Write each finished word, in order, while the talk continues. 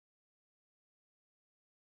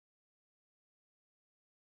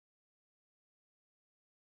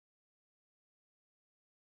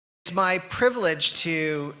It's my privilege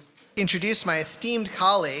to introduce my esteemed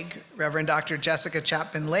colleague, Reverend Dr. Jessica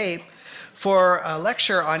Chapman Lape, for a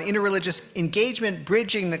lecture on interreligious engagement,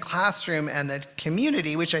 bridging the classroom and the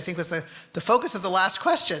community, which I think was the focus of the last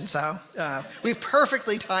question. So we've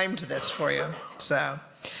perfectly timed this for you. So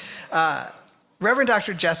Reverend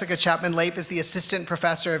Dr. Jessica Chapman Lape is the Assistant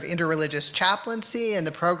Professor of Interreligious Chaplaincy and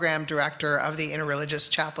the Program Director of the Interreligious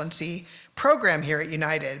Chaplaincy Program here at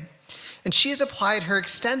United. And she has applied her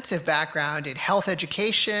extensive background in health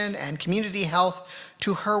education and community health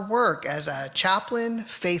to her work as a chaplain,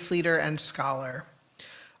 faith leader, and scholar.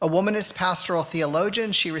 A womanist pastoral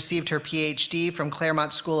theologian, she received her PhD from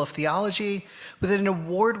Claremont School of Theology with an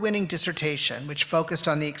award-winning dissertation which focused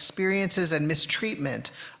on the experiences and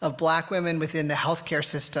mistreatment of Black women within the healthcare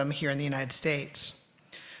system here in the United States.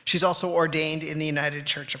 She's also ordained in the United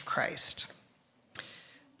Church of Christ.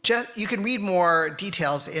 You can read more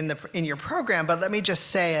details in your program, but let me just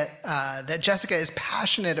say that Jessica is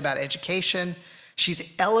passionate about education. She's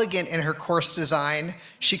elegant in her course design.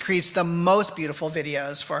 She creates the most beautiful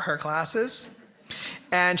videos for her classes.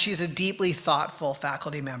 And she's a deeply thoughtful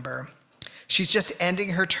faculty member. She's just ending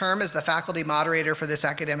her term as the faculty moderator for this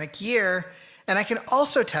academic year. And I can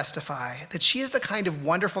also testify that she is the kind of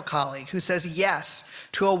wonderful colleague who says yes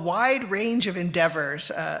to a wide range of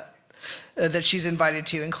endeavors that she's invited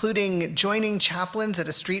to, including joining chaplains at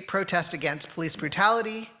a street protest against police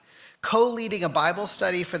brutality, co-leading a Bible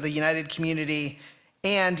study for the United community,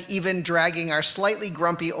 and even dragging our slightly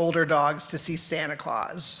grumpy older dogs to see Santa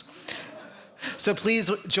Claus. So please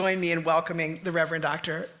join me in welcoming the Reverend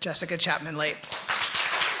Dr. Jessica Chapman Lape.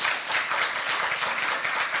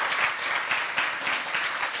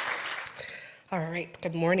 All right,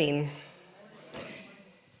 good morning.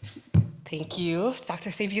 Thank you, Dr.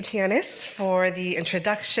 Sabutianis, for the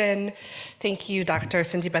introduction. Thank you, Dr.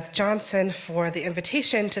 Cindy Beth Johnson, for the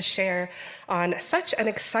invitation to share on such an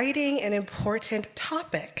exciting and important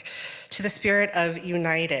topic to the spirit of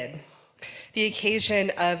United. The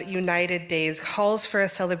occasion of United Days calls for a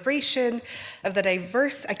celebration of the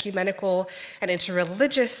diverse ecumenical and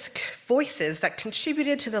interreligious voices that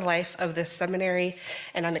contributed to the life of this seminary,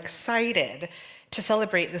 and I'm excited to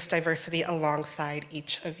celebrate this diversity alongside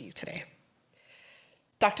each of you today.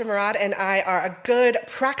 Dr. Murad and I are a good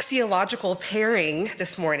praxeological pairing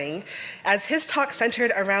this morning, as his talk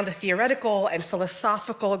centered around the theoretical and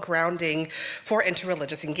philosophical grounding for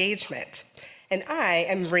interreligious engagement, and I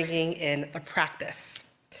am bringing in the practice.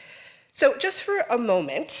 So just for a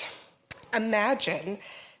moment, imagine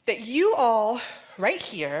that you all right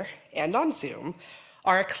here and on Zoom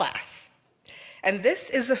are a class, and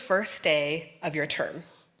this is the first day of your term.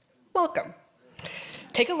 Welcome.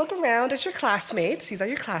 Take a look around at your classmates. These are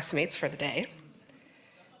your classmates for the day.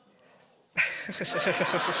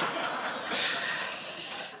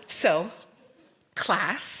 So,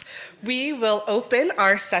 class, we will open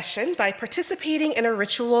our session by participating in a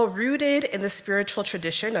ritual rooted in the spiritual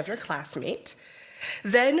tradition of your classmate.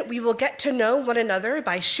 Then we will get to know one another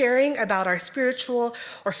by sharing about our spiritual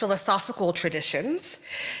or philosophical traditions.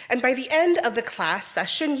 And by the end of the class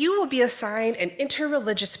session, you will be assigned an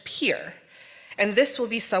interreligious peer. And this will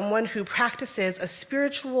be someone who practices a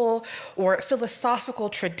spiritual or philosophical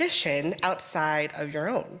tradition outside of your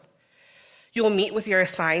own. You'll meet with your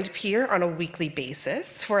assigned peer on a weekly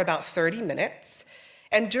basis for about 30 minutes.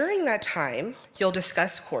 And during that time, you'll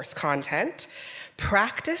discuss course content,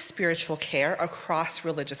 practice spiritual care across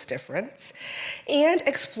religious difference, and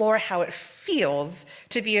explore how it feels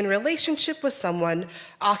to be in relationship with someone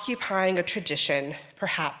occupying a tradition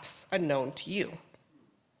perhaps unknown to you.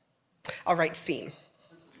 All right, scene.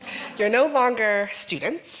 You're no longer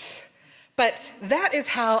students, but that is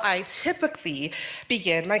how I typically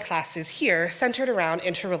begin my classes here, centered around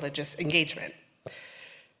interreligious engagement.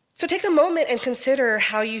 So take a moment and consider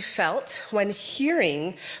how you felt when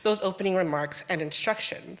hearing those opening remarks and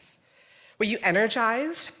instructions. Were you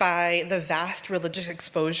energized by the vast religious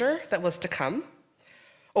exposure that was to come?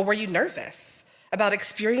 Or were you nervous about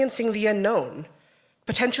experiencing the unknown,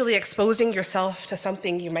 potentially exposing yourself to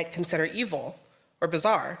something you might consider evil or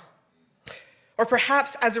bizarre? Or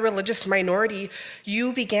perhaps as a religious minority,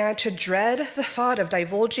 you began to dread the thought of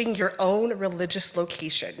divulging your own religious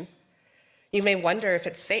location. You may wonder if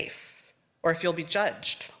it's safe or if you'll be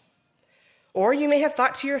judged. Or you may have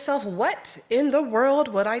thought to yourself, what in the world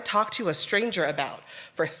would I talk to a stranger about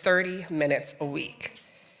for 30 minutes a week?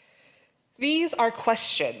 These are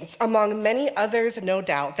questions, among many others, no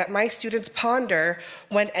doubt, that my students ponder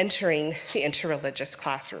when entering the interreligious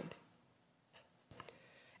classroom.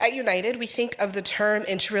 At United, we think of the term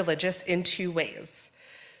interreligious in two ways.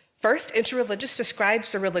 First, interreligious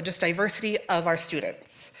describes the religious diversity of our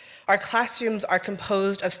students. Our classrooms are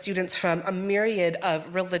composed of students from a myriad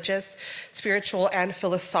of religious, spiritual, and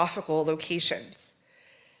philosophical locations.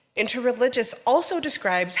 Interreligious also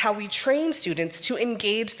describes how we train students to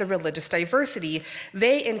engage the religious diversity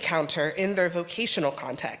they encounter in their vocational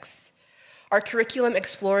contexts. Our curriculum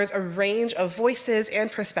explores a range of voices and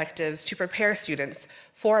perspectives to prepare students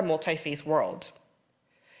for a multi-faith world.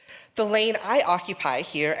 The lane I occupy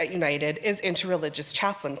here at United is interreligious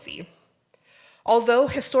chaplaincy. Although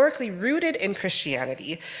historically rooted in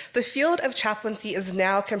Christianity, the field of chaplaincy is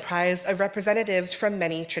now comprised of representatives from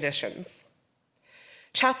many traditions.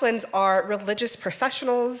 Chaplains are religious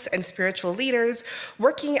professionals and spiritual leaders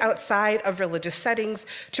working outside of religious settings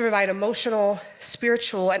to provide emotional,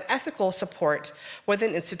 spiritual, and ethical support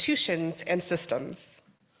within institutions and systems.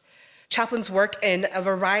 Chaplains work in a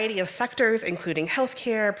variety of sectors, including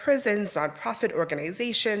healthcare, prisons, nonprofit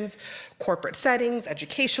organizations, corporate settings,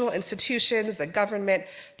 educational institutions, the government,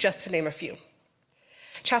 just to name a few.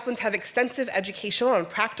 Chaplains have extensive educational and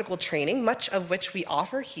practical training, much of which we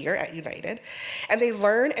offer here at United, and they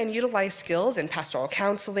learn and utilize skills in pastoral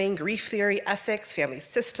counseling, grief theory, ethics, family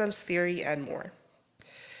systems theory, and more.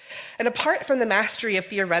 And apart from the mastery of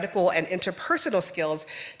theoretical and interpersonal skills,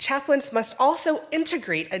 chaplains must also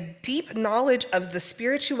integrate a deep knowledge of the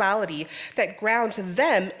spirituality that grounds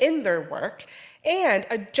them in their work and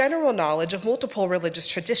a general knowledge of multiple religious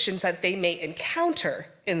traditions that they may encounter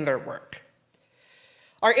in their work.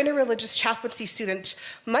 Our interreligious chaplaincy students,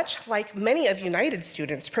 much like many of United's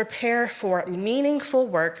students, prepare for meaningful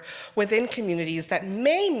work within communities that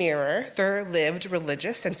may mirror their lived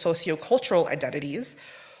religious and sociocultural identities,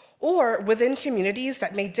 or within communities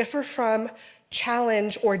that may differ from,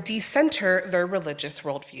 challenge, or decenter their religious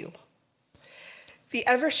worldview. The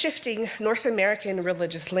ever-shifting North American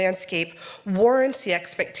religious landscape warrants the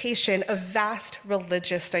expectation of vast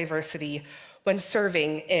religious diversity when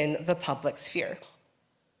serving in the public sphere.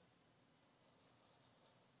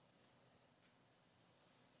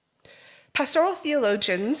 Pastoral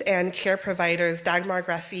theologians and care providers Dagmar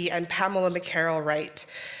Greffy and Pamela McCarroll write,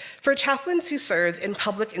 "For chaplains who serve in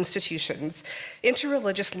public institutions,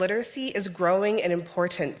 interreligious literacy is growing in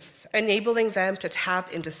importance, enabling them to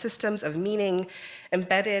tap into systems of meaning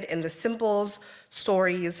embedded in the symbols,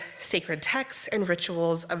 stories, sacred texts, and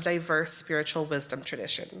rituals of diverse spiritual wisdom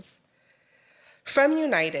traditions." From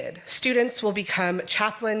United, students will become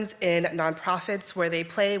chaplains in nonprofits where they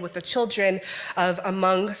play with the children of a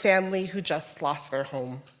Hmong family who just lost their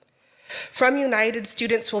home. From United,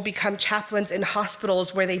 students will become chaplains in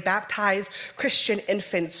hospitals where they baptize Christian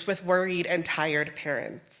infants with worried and tired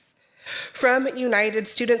parents. From United,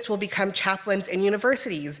 students will become chaplains in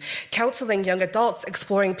universities, counseling young adults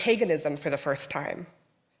exploring paganism for the first time.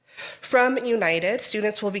 From United,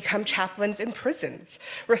 students will become chaplains in prisons,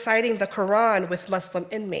 reciting the Quran with Muslim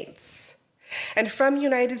inmates. And from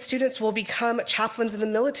United, students will become chaplains in the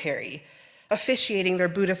military, officiating their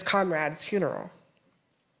Buddhist comrade's funeral.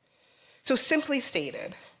 So simply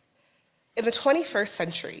stated, in the 21st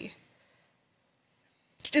century,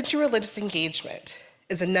 interreligious engagement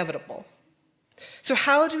is inevitable. So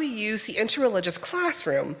how do we use the interreligious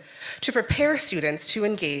classroom to prepare students to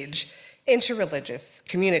engage interreligious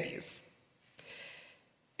communities?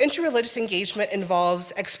 Interreligious engagement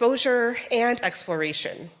involves exposure and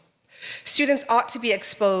exploration. Students ought to be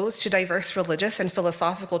exposed to diverse religious and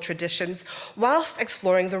philosophical traditions whilst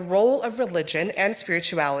exploring the role of religion and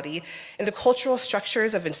spirituality in the cultural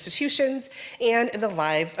structures of institutions and in the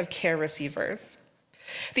lives of care receivers.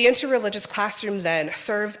 The interreligious classroom then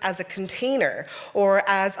serves as a container or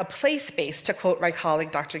as a play space, to quote my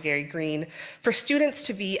colleague, Dr. Gary Green, for students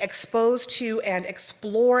to be exposed to and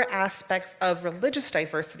explore aspects of religious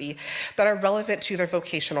diversity that are relevant to their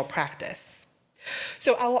vocational practice.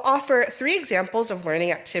 So I will offer 3 examples of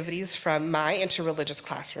learning activities from my interreligious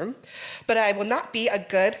classroom, but I will not be a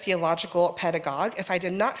good theological pedagogue if I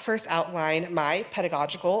did not first outline my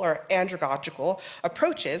pedagogical or andragogical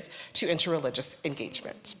approaches to interreligious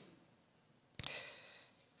engagement.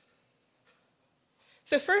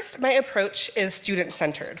 So first, my approach is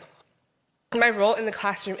student-centered. My role in the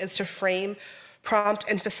classroom is to frame, prompt,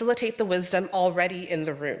 and facilitate the wisdom already in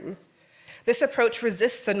the room. This approach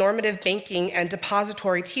resists the normative banking and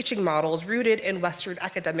depository teaching models rooted in Western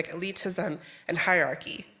academic elitism and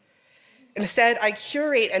hierarchy. Instead, I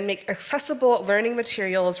curate and make accessible learning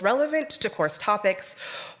materials relevant to course topics,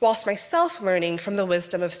 whilst myself learning from the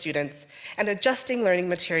wisdom of students and adjusting learning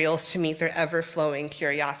materials to meet their ever-flowing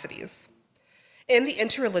curiosities. In the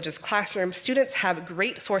interreligious classroom, students have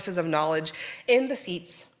great sources of knowledge in the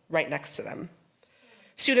seats right next to them.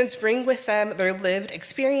 Students bring with them their lived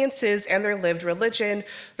experiences and their lived religion,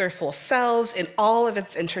 their full selves in all of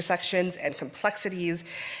its intersections and complexities,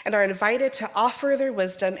 and are invited to offer their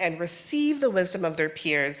wisdom and receive the wisdom of their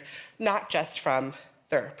peers, not just from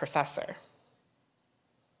their professor.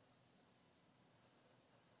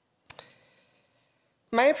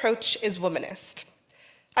 My approach is womanist.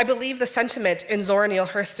 I believe the sentiment in Zora Neale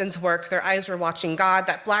Hurston's work, Their Eyes Were Watching God,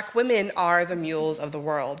 that Black women are the mules of the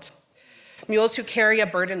world. Mules who carry a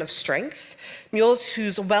burden of strength, mules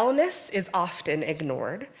whose wellness is often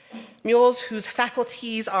ignored, mules whose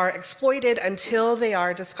faculties are exploited until they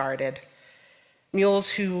are discarded, mules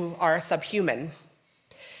who are subhuman.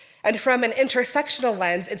 And from an intersectional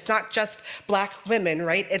lens, it's not just Black women,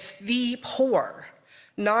 right? It's the poor,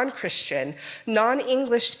 non-Christian,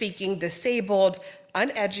 non-English speaking, disabled,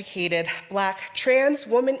 uneducated, Black trans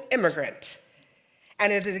woman immigrant.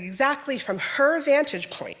 And it is exactly from her vantage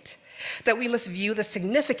point that we must view the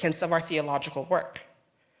significance of our theological work.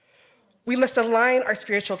 We must align our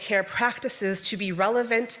spiritual care practices to be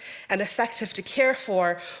relevant and effective to care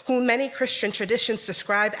for who many Christian traditions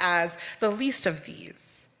describe as the least of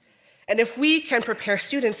these. And if we can prepare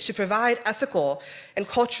students to provide ethical and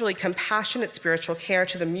culturally compassionate spiritual care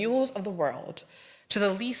to the mules of the world, to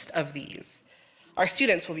the least of these, our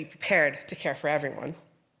students will be prepared to care for everyone.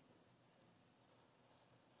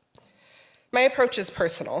 My approach is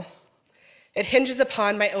personal. It hinges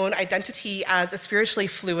upon my own identity as a spiritually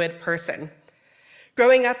fluid person.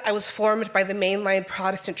 Growing up, I was formed by the mainline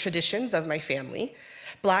Protestant traditions of my family.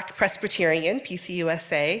 Black Presbyterian,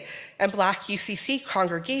 PCUSA, and Black UCC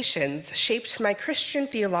congregations shaped my Christian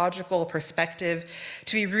theological perspective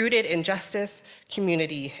to be rooted in justice,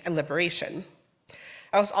 community, and liberation.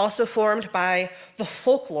 I was also formed by the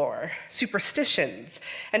folklore, superstitions,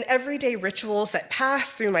 and everyday rituals that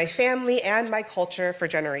passed through my family and my culture for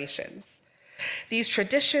generations. These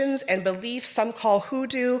traditions and beliefs some call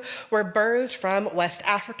hoodoo were birthed from West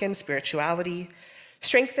African spirituality,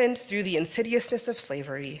 strengthened through the insidiousness of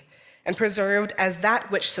slavery, and preserved as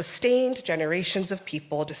that which sustained generations of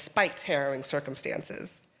people despite harrowing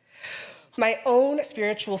circumstances. My own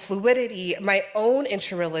spiritual fluidity, my own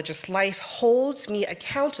interreligious life holds me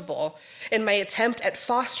accountable in my attempt at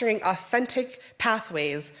fostering authentic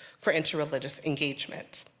pathways for interreligious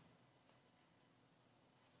engagement.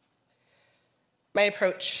 My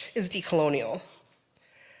approach is decolonial.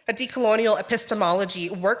 A decolonial epistemology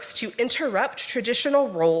works to interrupt traditional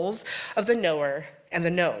roles of the knower and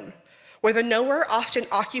the known, where the knower, often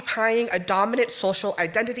occupying a dominant social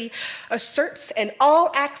identity, asserts an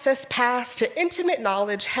all-access pass to intimate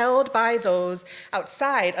knowledge held by those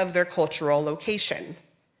outside of their cultural location.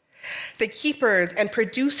 The keepers and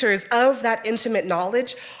producers of that intimate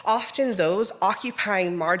knowledge, often those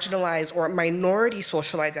occupying marginalized or minority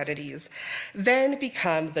social identities, then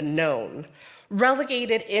become the known,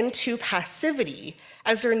 relegated into passivity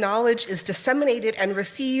as their knowledge is disseminated and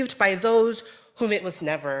received by those whom it was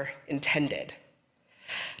never intended.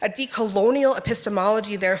 A decolonial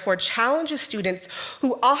epistemology, therefore, challenges students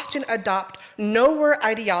who often adopt knower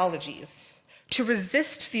ideologies to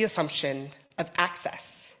resist the assumption of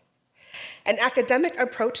access. An academic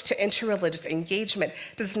approach to interreligious engagement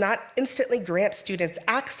does not instantly grant students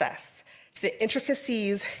access to the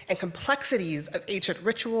intricacies and complexities of ancient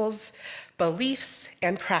rituals, beliefs,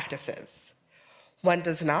 and practices. One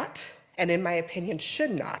does not, and in my opinion should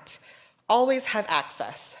not, always have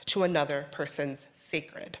access to another person's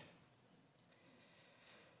sacred.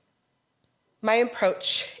 My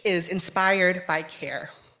approach is inspired by care.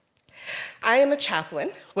 I am a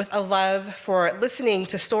chaplain with a love for listening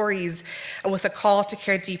to stories and with a call to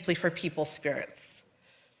care deeply for people's spirits.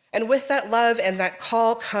 And with that love and that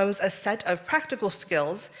call comes a set of practical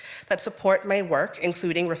skills that support my work,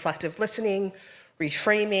 including reflective listening,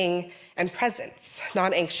 reframing, and presence,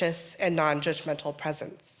 non-anxious and non-judgmental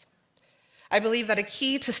presence. I believe that a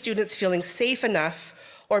key to students feeling safe enough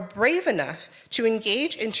or brave enough to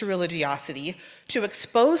engage interreligiosity, to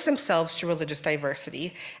expose themselves to religious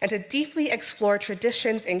diversity, and to deeply explore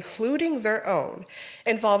traditions, including their own,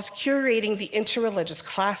 involves curating the interreligious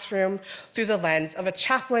classroom through the lens of a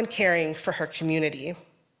chaplain caring for her community.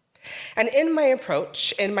 And in my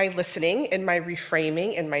approach, in my listening, in my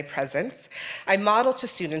reframing, in my presence, I model to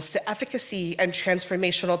students the efficacy and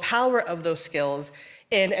transformational power of those skills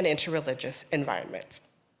in an interreligious environment.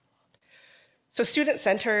 So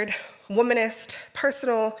student-centered, womanist,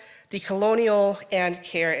 personal, decolonial, and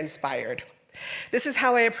care-inspired. This is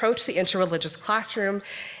how I approach the interreligious classroom,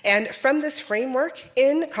 and from this framework,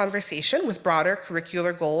 in conversation with broader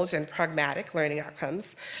curricular goals and pragmatic learning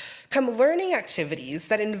outcomes, come learning activities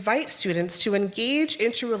that invite students to engage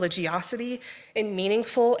interreligiosity in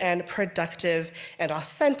meaningful and productive and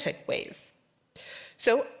authentic ways.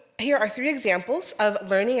 So here are 3 examples of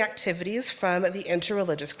learning activities from the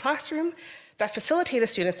interreligious classroom that facilitate a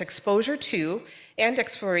student's exposure to and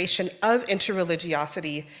exploration of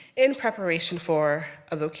interreligiosity in preparation for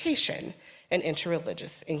a vocation in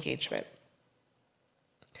interreligious engagement.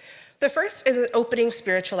 The first is an opening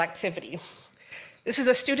spiritual activity. This is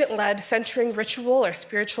a student-led centering ritual or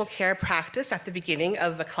spiritual care practice at the beginning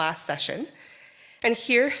of the class session. And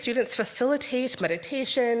here, students facilitate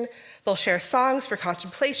meditation, they'll share songs for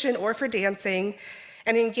contemplation or for dancing,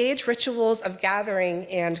 and engage rituals of gathering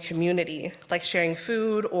and community, like sharing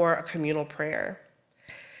food or a communal prayer.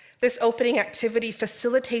 This opening activity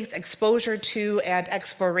facilitates exposure to and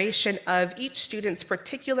exploration of each student's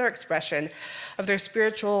particular expression of their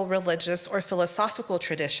spiritual, religious, or philosophical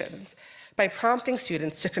traditions by prompting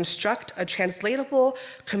students to construct a translatable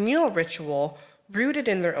communal ritual rooted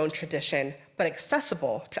in their own tradition, but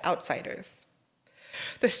accessible to outsiders.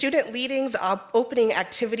 The student leading the opening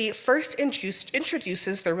activity first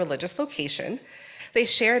introduces their religious location. They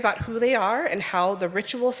share about who they are and how the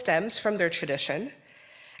ritual stems from their tradition.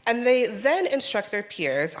 And they then instruct their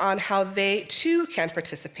peers on how they too can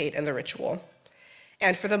participate in the ritual.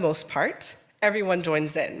 And for the most part, everyone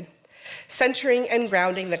joins in, centering and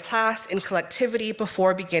grounding the class in collectivity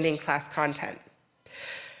before beginning class content.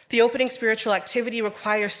 The opening spiritual activity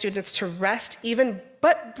requires students to rest even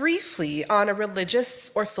but briefly on a religious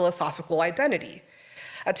or philosophical identity,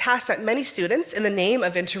 a task that many students in the name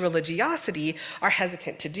of interreligiosity are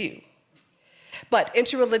hesitant to do. But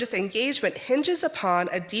interreligious engagement hinges upon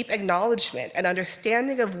a deep acknowledgement and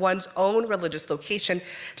understanding of one's own religious location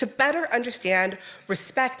to better understand,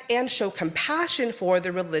 respect, and show compassion for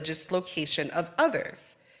the religious location of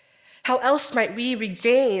others. How else might we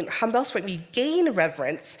gain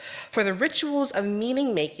reverence for the rituals of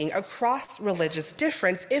meaning-making across religious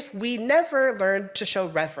difference if we never learn to show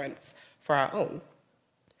reverence for our own?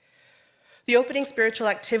 The opening spiritual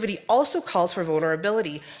activity also calls for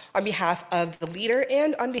vulnerability on behalf of the leader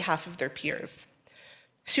and on behalf of their peers.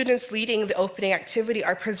 Students leading the opening activity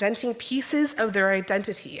are presenting pieces of their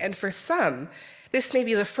identity, and for some, this may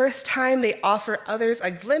be the first time they offer others a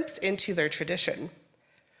glimpse into their tradition.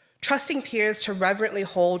 Trusting peers to reverently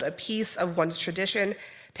hold a piece of one's tradition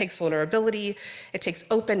takes vulnerability, it takes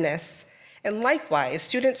openness, and likewise,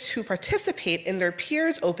 students who participate in their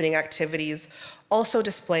peers' opening activities also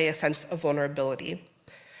display a sense of vulnerability.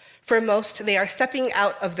 For most, they are stepping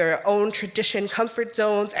out of their own tradition comfort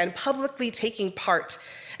zones and publicly taking part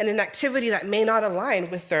in an activity that may not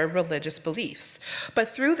align with their religious beliefs.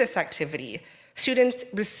 But through this activity, students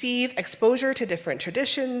receive exposure to different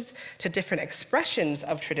traditions, to different expressions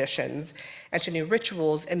of traditions, and to new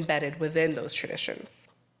rituals embedded within those traditions.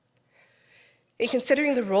 In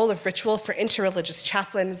considering the role of ritual for interreligious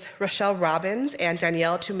chaplains, Rochelle Robbins and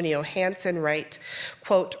Danielle Tuminio Hansen write,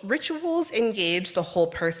 quote, "Rituals engage the whole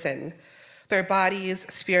person, their bodies,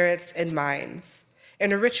 spirits, and minds.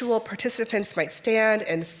 In a ritual, participants might stand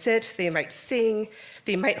and sit, they might sing,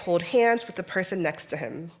 they might hold hands with the person next to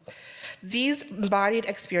him. These embodied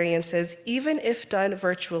experiences, even if done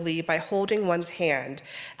virtually by holding one's hand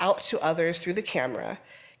out to others through the camera,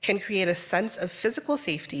 can create a sense of physical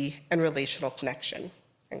safety and relational connection,"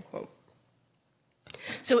 end quote.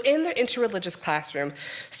 So in their interreligious classroom,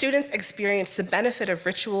 students experience the benefit of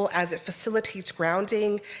ritual as it facilitates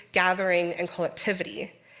grounding, gathering, and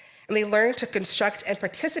collectivity. And they learn to construct and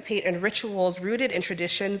participate in rituals rooted in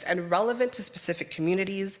traditions and relevant to specific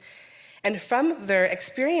communities. And from their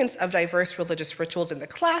experience of diverse religious rituals in the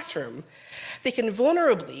classroom, they can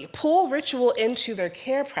vulnerably pull ritual into their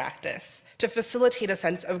care practice to facilitate a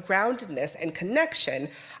sense of groundedness and connection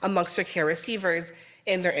amongst their care receivers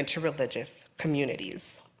in their interreligious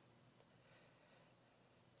communities.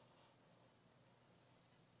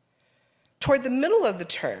 Toward the middle of the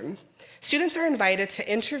term, students are invited to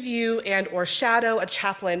interview and/or shadow a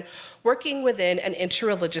chaplain working within an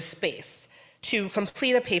interreligious space to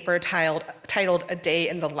complete a paper titled "A Day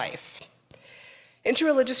in the Life."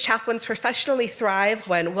 Interreligious chaplains professionally thrive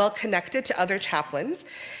when well-connected to other chaplains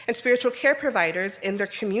and spiritual care providers in their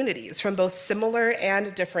communities from both similar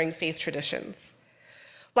and differing faith traditions.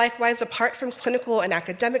 Likewise, apart from clinical and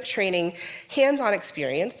academic training, hands-on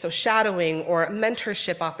experience, so shadowing or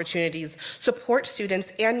mentorship opportunities, support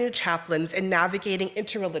students and new chaplains in navigating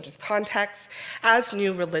interreligious contexts as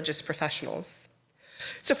new religious professionals.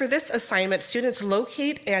 So for this assignment, students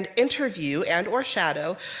locate and interview and/or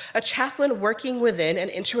shadow a chaplain working within an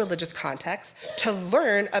interreligious context to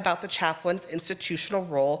learn about the chaplain's institutional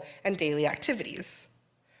role and daily activities.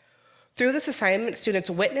 Through this assignment, students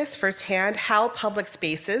witness firsthand how public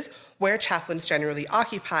spaces, where chaplains generally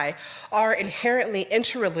occupy, are inherently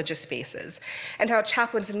interreligious spaces, and how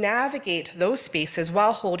chaplains navigate those spaces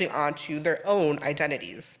while holding on to their own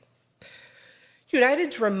identities.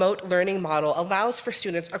 United's remote learning model allows for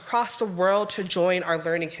students across the world to join our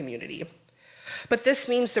learning community. But this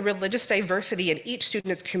means the religious diversity in each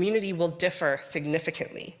student's community will differ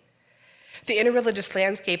significantly. The interreligious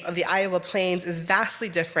landscape of the Iowa Plains is vastly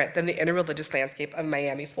different than the interreligious landscape of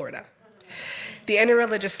Miami, Florida. The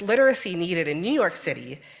interreligious literacy needed in New York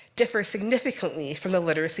City differs significantly from the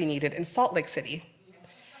literacy needed in Salt Lake City.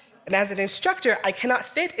 And as an instructor, I cannot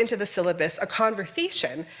fit into the syllabus a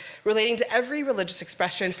conversation relating to every religious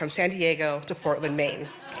expression from San Diego to Portland, Maine.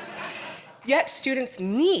 Yet students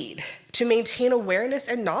need to maintain awareness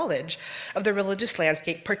and knowledge of the religious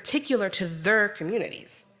landscape particular to their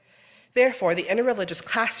communities. Therefore, the interreligious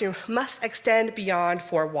classroom must extend beyond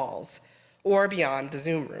four walls or beyond the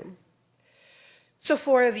Zoom room. So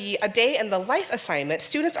for A Day in the Life assignment,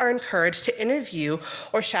 students are encouraged to interview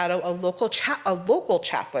or shadow a local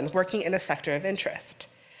chaplain working in a sector of interest.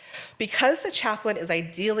 Because the chaplain is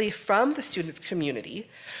ideally from the student's community,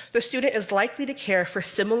 the student is likely to care for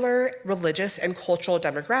similar religious and cultural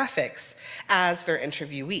demographics as their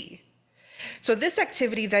interviewee. So this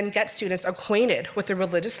activity then gets students acquainted with the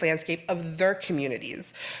religious landscape of their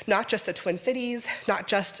communities, not just the Twin Cities, not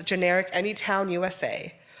just generic any town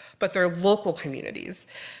USA, but their local communities,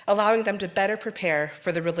 allowing them to better prepare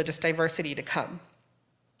for the religious diversity to come.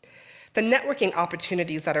 The networking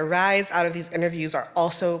opportunities that arise out of these interviews are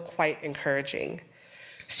also quite encouraging.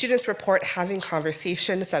 Students report having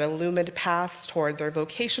conversations that illumined paths toward their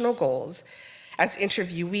vocational goals, as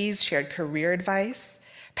interviewees shared career advice,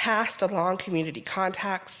 passed along community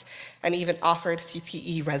contacts, and even offered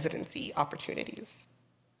CPE residency opportunities.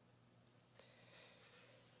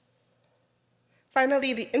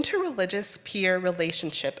 Finally, the interreligious peer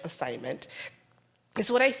relationship assignment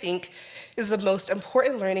is what I think is the most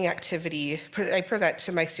important learning activity I present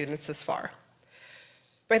to my students thus far.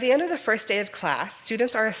 By the end of the first day of class,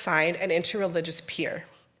 students are assigned an interreligious peer.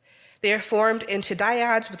 They are formed into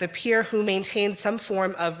dyads with a peer who maintains some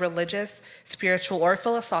form of religious, spiritual, or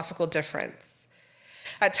philosophical difference.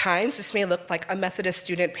 At times, this may look like a Methodist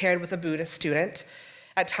student paired with a Buddhist student.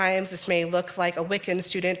 At times, this may look like a Wiccan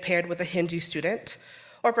student paired with a Hindu student,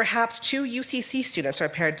 or perhaps two UCC students are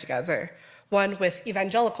paired together, one with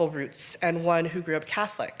evangelical roots and one who grew up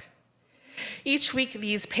Catholic. Each week,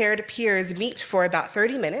 these paired peers meet for about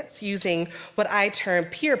 30 minutes using what I term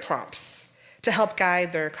peer prompts to help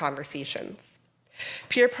guide their conversations.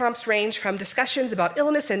 Peer prompts range from discussions about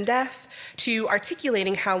illness and death to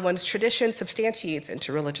articulating how one's tradition substantiates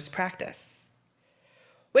interreligious practice.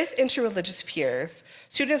 With interreligious peers,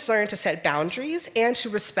 students learn to set boundaries and to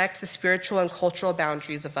respect the spiritual and cultural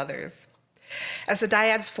boundaries of others. As the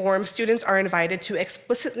dyads form, students are invited to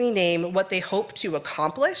explicitly name what they hope to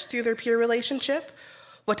accomplish through their peer relationship,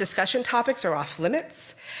 what discussion topics are off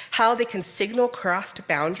limits, how they can signal crossed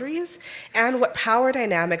boundaries, and what power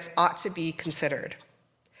dynamics ought to be considered.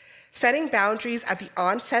 Setting boundaries at the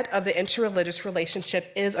onset of the interreligious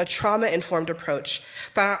relationship is a trauma-informed approach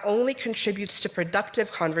that not only contributes to productive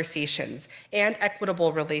conversations and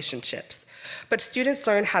equitable relationships, but students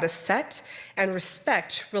learn how to set and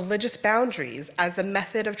respect religious boundaries as a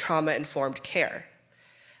method of trauma-informed care,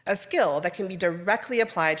 a skill that can be directly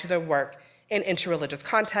applied to their work in interreligious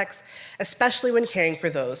contexts, especially when caring for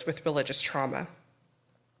those with religious trauma.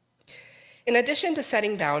 In addition to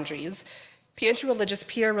setting boundaries, the interreligious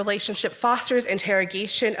peer relationship fosters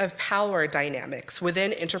interrogation of power dynamics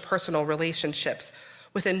within interpersonal relationships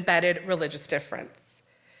with embedded religious difference.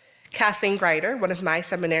 Kathleen Greider, one of my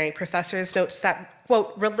seminary professors, notes that,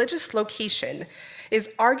 quote, religious location is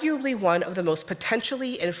arguably one of the most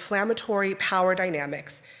potentially inflammatory power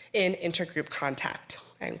dynamics in intergroup contact,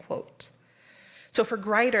 end quote. So for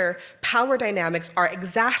Greider, power dynamics are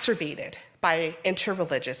exacerbated by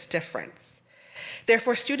interreligious difference.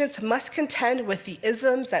 Therefore, students must contend with the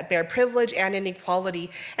isms that bear privilege and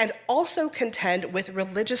inequality, and also contend with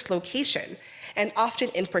religious location, and often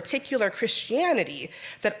in particular Christianity,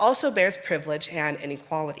 that also bears privilege and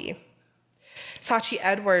inequality. Sachi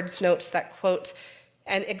Edwards notes that, quote,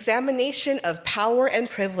 an examination of power and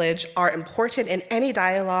privilege are important in any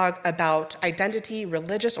dialogue about identity,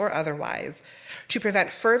 religious or otherwise, to prevent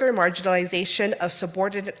further marginalization of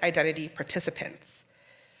subordinate identity participants.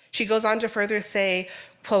 She goes on to further say,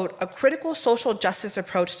 quote, a critical social justice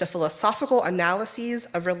approach to philosophical analyses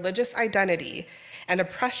of religious identity and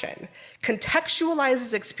oppression,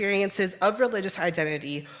 contextualizes experiences of religious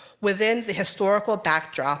identity within the historical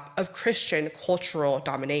backdrop of Christian cultural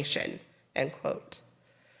domination, end quote.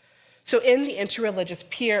 So in the interreligious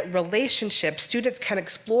peer relationship, students can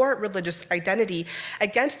explore religious identity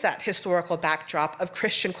against that historical backdrop of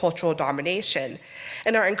Christian cultural domination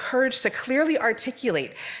and are encouraged to clearly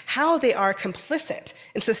articulate how they are complicit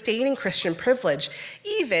in sustaining Christian privilege,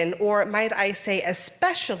 even, or might I say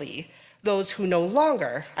especially, those who no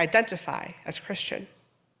longer identify as Christian.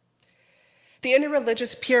 The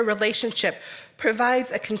interreligious peer relationship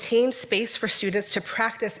provides a contained space for students to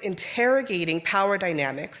practice interrogating power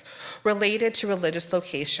dynamics related to religious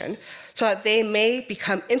location so that they may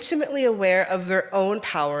become intimately aware of their own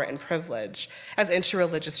power and privilege as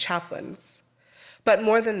interreligious chaplains. But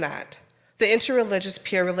more than that, the interreligious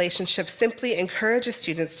peer relationship simply encourages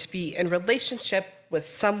students to be in relationship with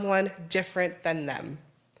someone different than them.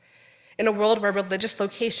 In a world where religious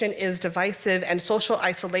location is divisive and social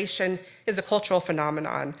isolation is a cultural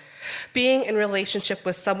phenomenon, being in relationship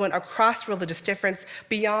with someone across religious difference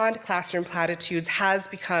beyond classroom platitudes has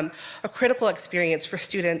become a critical experience for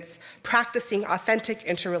students practicing authentic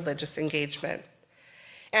interreligious engagement.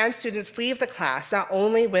 And students leave the class not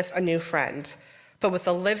only with a new friend, but with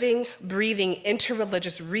a living, breathing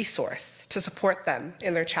interreligious resource to support them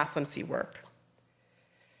in their chaplaincy work.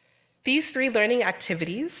 These three learning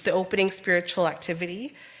activities, the opening spiritual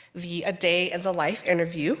activity, the A Day in the Life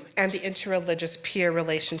interview, and the interreligious peer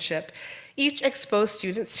relationship, each expose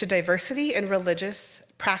students to diversity in religious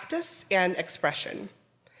practice and expression.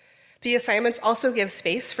 The assignments also give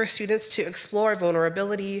space for students to explore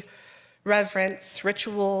vulnerability, reverence,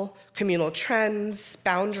 ritual, communal trends,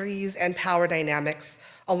 boundaries, and power dynamics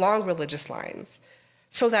along religious lines,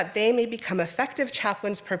 so that they may become effective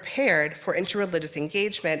chaplains prepared for interreligious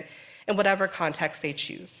engagement in whatever context they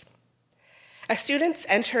choose. As students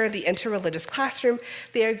enter the interreligious classroom,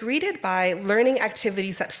 they are greeted by learning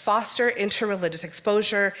activities that foster interreligious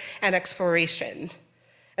exposure and exploration.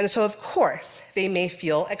 And so, of course, they may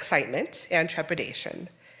feel excitement and trepidation.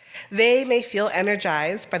 They may feel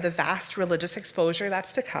energized by the vast religious exposure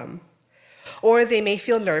that's to come, or they may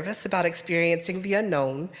feel nervous about experiencing the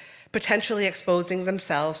unknown, potentially exposing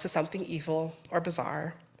themselves to something evil or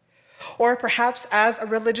bizarre. Or perhaps as a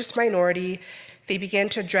religious minority, they begin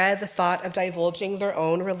to dread the thought of divulging their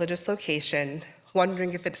own religious location,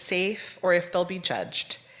 wondering if it's safe or if they'll be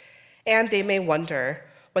judged. And they may wonder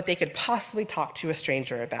what they could possibly talk to a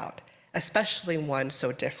stranger about, especially one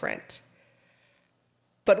so different.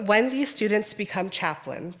 But when these students become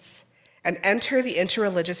chaplains and enter the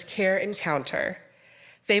interreligious care encounter,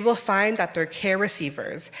 they will find that their care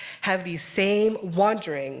receivers have these same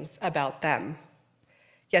wonderings about them.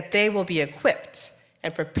 Yet they will be equipped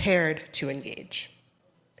and prepared to engage.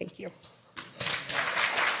 Thank you.